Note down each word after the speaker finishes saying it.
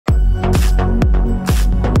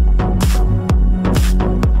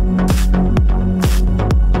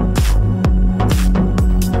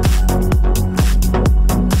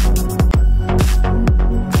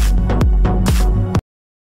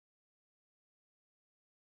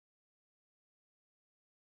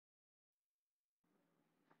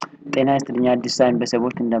ጤና ይስጥልኝ አዲስ ታይም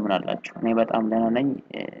ቤተሰቦች እንደምን አላችሁ? እኔ በጣም ደህና ነኝ።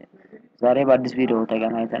 ዛሬ በአዲስ ቪዲዮ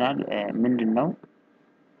ተገናኝተናል። ምንድነው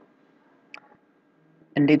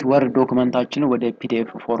እንዴት ወርድ ዶክመንታችንን ወደ ፒዲኤፍ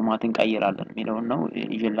ፎርማት እንቀይራለን የሚለውን ነው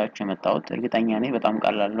ይዤላችሁ የመጣሁት። እርግጠኛ ነኝ በጣም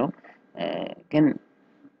ቀላል ነው። ግን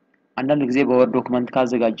አንዳንድ ጊዜ በወርድ ዶክመንት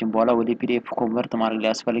ካዘጋጀን በኋላ ወደ ፒዲኤፍ ኮንቨርት ማድረግ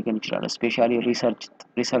ሊያስፈልገን ይችላል። ስፔሻሊ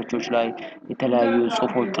ሪሰርቾች ላይ የተለያዩ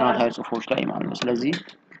ጽሁፎች ጥናታዊ ጽሁፎች ላይ ማለት ነው። ስለዚህ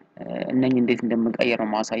እነኚህ እንዴት እንደምንቀይር ነው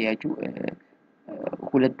ማሳያችሁ።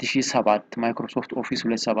 2007 ማይክሮሶፍት ኦፊስ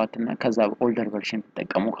 2007 እና ከዛ ኦልደር ቨርዥን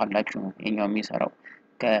ተጠቀሙ ካላችሁ ነው የኛው የሚሰራው።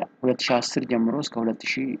 ከ2010 ጀምሮ እስከ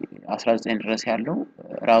 2019 ድረስ ያለው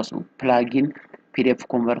ራሱ ፕላጊን ፒዲኤፍ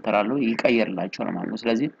ኮንቨርተር አለው ይቀየርላችኋል ማለት ነው።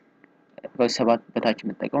 ስለዚህ 2007 በታች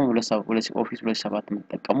የምትጠቀሙ ኦፊስ 2007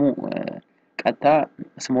 የምትጠቀሙ ቀጥታ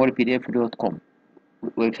smallpdf.com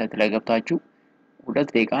ዌብሳይት ላይ ገብታችሁ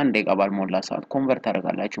 2 ደቂቃ 1 ደቂቃ ባልሞላ ሰዓት ኮንቨርት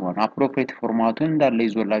አደርጋላችሁ ማለት ነው። አፕሮፕሪየት ፎርማቱን እንዳለ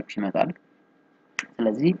ይዞላችሁ ይመጣል።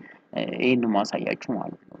 ስለዚህ ይሄን ማሳያችሁ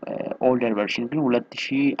ማለት ነው። ኦልደር ቨርዥን ግን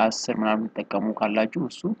 2010 ምናምን ተጠቀሙ ካላችሁ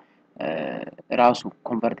እሱ ራሱ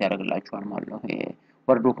ኮንቨርት ያደርግላችኋል ማለት ነው።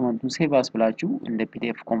 ወርድ ዶክመንቱን ሴቭ አስ ብላችሁ እንደ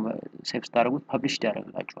ፒዲኤፍ ሴቭ ስታደርጉት ፐብሊሽ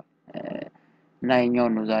ያደርግላችኋል። እና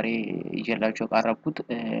የኛውን ነው ዛሬ ይዤላችሁ ያቀረብኩት።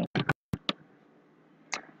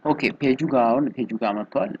 ኦኬ ፔጁ ጋር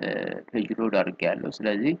መጥቷል። ፔጁ ሎድ አድርጌያለሁ።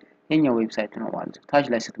 ስለዚህ የኛው ዌብሳይት ነው ማለት ነው። ታች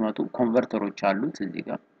ላይ ስትመጡ ኮንቨርተሮች አሉት እዚህ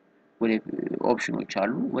ጋር ወደ ኦፕሽኖች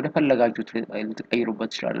አሉ። ወደ ፈለጋችሁት ልትቀይሩበት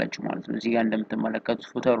ትችላላችሁ ማለት ነው። እዚህ ጋር እንደምትመለከቱት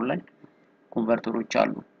ፉተሩ ላይ ኮንቨርተሮች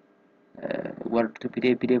አሉ። ወርድ ቱ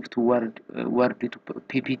ፒዲኤፍ፣ ፒዲኤፍ ቱ ወርድ፣ ወርድ ቱ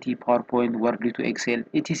ፒፒቲ፣ ፓወርፖይንት፣ ወርድ ቱ ኤክሴል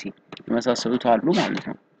ኢቲሲ የመሳሰሉት አሉ ማለት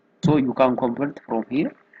ነው። ሶ ዩ ካን ኮንቨርት ፍሮም ሂር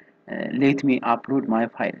ሌት ሚ አፕሎድ ማይ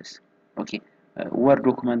ፋይልስ። ኦኬ ወርድ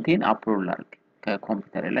ዶክመንቴን አፕሎድ ላድርግ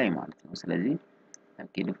ከኮምፒውተር ላይ ማለት ነው። ስለዚህ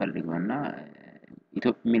ኦኬ ልፈልገውና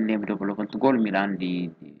ኢትዮጵያ ሚል ኔም ዴቨሎፕመንት ጎል ሚል አንድ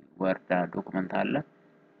ወርድ ዶክመንት አለ።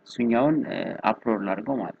 እሱኛውን አፕሎድ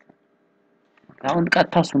ላድርገው ማለት ነው። አሁን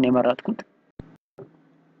ቀጥታ እሱን የመረጥኩት።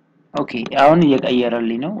 ኦኬ አሁን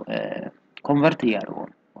እየቀየረልኝ ነው። ኮንቨርት እያደረገው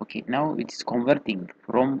ነው። ኦኬ ናው ኢት ኢዝ ኮንቨርቲንግ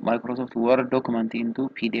ፍሮም ማይክሮሶፍት ወርድ ዶክመንት ኢንቱ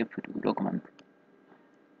ፒዲኤፍ ዶክመንት።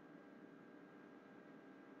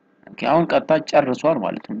 ኦኬ አሁን ቀጥታ ጨርሷል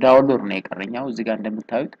ማለት ነው። ዳውንሎድ ነው የቀረኛው። እዚህ ጋር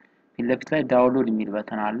እንደምታዩት ፊት ለፊት ላይ ዳውንሎድ የሚል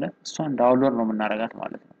በተን አለ። እሷን ዳውንሎድ ነው የምናደርጋት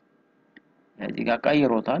ማለት ነው። እዚህ ጋር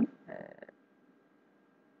ቀይሮታል።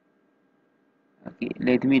 ኦኬ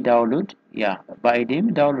ሌት ሚ ዳውንሎድ ያ ባይዴም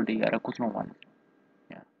ዳውንሎድ እያደረኩት ነው ማለት ነው።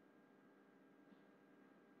 ያ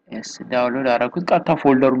ኤስ ዳውንሎድ አደረኩት። ቀጥታ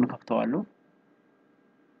ፎልደሩን ከፍተዋለሁ።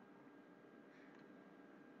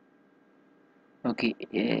 ኦኬ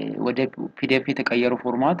ወደ ፒዲኤፍ የተቀየረው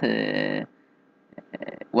ፎርማት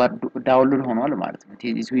ወርድ ዳውንሎድ ሆኗል ማለት ነው።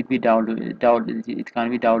 this will be download it can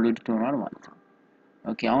be downloaded ሆኗል ማለት ነው።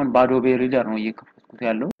 ኦኬ አሁን በአዶቤ ሪደር ነው እየከፈትኩት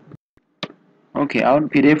ያለው። ኦኬ አሁን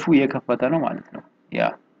ፒዲኤፉ እየከፈተ ነው ማለት ነው። ያ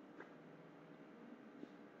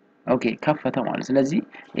ኦኬ ከፈተ ማለት። ስለዚህ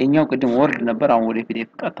የኛው ቅድም ወርድ ነበር፣ አሁን ወደ ፒዲኤፍ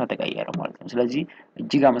ቀጥታ ተቀየረ ማለት ነው። ስለዚህ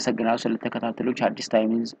እጅግ አመሰግናለሁ ስለተከታተላችሁ። አዲስ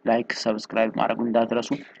ታይምስ ላይክ ሰብስክራይብ ማድረጉን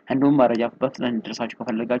እንዳትረሱ። እንዲሁም መረጃ በፍጥነት እንድደርሳችሁ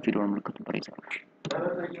ከፈለጋችሁ የደወል ምልክቱን ፕሬስ አድርጉ።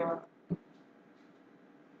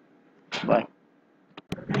 ባይ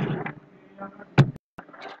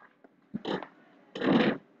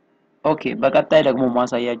ኦኬ በቀጣይ ደግሞ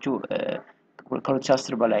ማሳያችሁ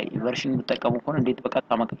ከ2010 በላይ ቨርዥን የምትጠቀሙ ከሆነ እንዴት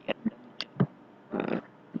በቀጥታ መቀየር እንደምትችሉ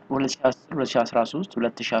 2010 2013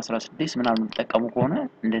 2016 ምናምን የምትጠቀሙ ከሆነ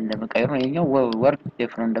እንደምትቀይሩ ነው። የኛው ወርድ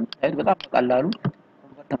ፒዲኤፍ ነው እንደምታዩት በጣም ቀላሉ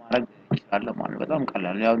ኮንቨርት ማድረግ ይችላል ማለት ነው። በጣም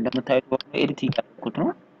ቀላል ያው እንደምታዩት ኤዲት እያደረኩት ነው።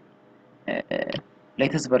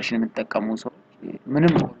 ሌተስት ቨርዥን የምትጠቀሙ ሰው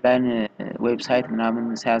ምንም ኦንላይን ዌብሳይት ምናምን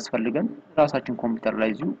ሳያስፈልገን ራሳችን ኮምፒውተር ላይ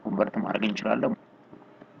እዚሁ ኮንቨርት ማድረግ እንችላለን።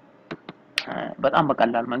 በጣም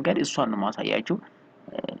በቀላል መንገድ እሷን ነው ማሳያችሁ።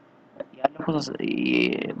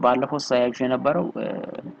 ባለፈው ሳያችሁ የነበረው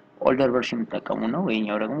ኦልደር ቨርዥን የምትጠቀሙ ነው።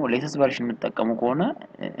 የኛው ደግሞ ሌተስት ቨርዥን የምትጠቀሙ ከሆነ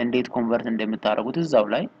እንዴት ኮንቨርት እንደምታደርጉት እዛው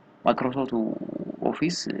ላይ ማይክሮሶፍት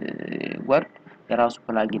ኦፊስ ወርድ የራሱ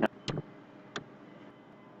ፕላጊን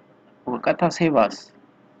ቀጥታ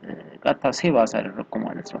ሴቭ አስ አደረኩ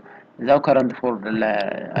ማለት ነው። እዛው ከረንት ፎልደር ላይ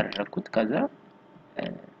አደረኩት። ከዛ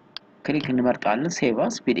ክሊክ እንመርጣለን ሴቭ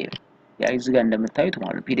አስ ፒዲኤፍ። ያ እዚህ ጋር እንደምታዩት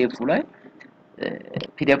ማለት ፒዲኤፍ ላይ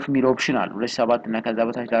ፒዲኤፍ ሚል ኦፕሽን አለ 2007 እና ከዛ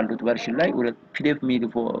በታች ላሉት ቨርዥን ላይ ፒዲኤፍ ሚል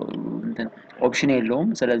ኦፕሽን የለውም።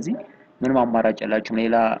 ስለዚህ ምንም አማራጭ የላችሁም፣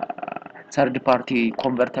 ሌላ ሰርድ ፓርቲ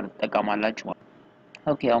ኮንቨርተር ተጠቀማላችሁ ማለት ነው።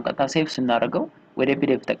 ኦኬ አሁን ቀጥታ ሴቭ ስናደርገው ወደ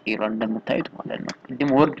ፒዲኤፍ ተቀይሯል እንደምታዩት ማለት ነው። ቅድም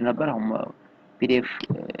ወርድ ነበር፣ አሁን ፒዲኤፍ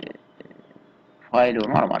ፋይል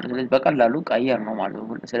ሆኗል ማለት ነው። ስለዚህ በቀላሉ ቀየር ነው ማለት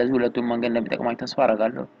ነው። ስለዚህ ሁለቱም መንገድ እንደሚጠቅማችሁ ተስፋ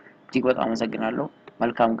አደርጋለሁ። እጅግ በጣም አመሰግናለሁ።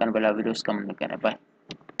 መልካም ቀን። በሌላ ቪዲዮ እስከምንገናኝ ባይ።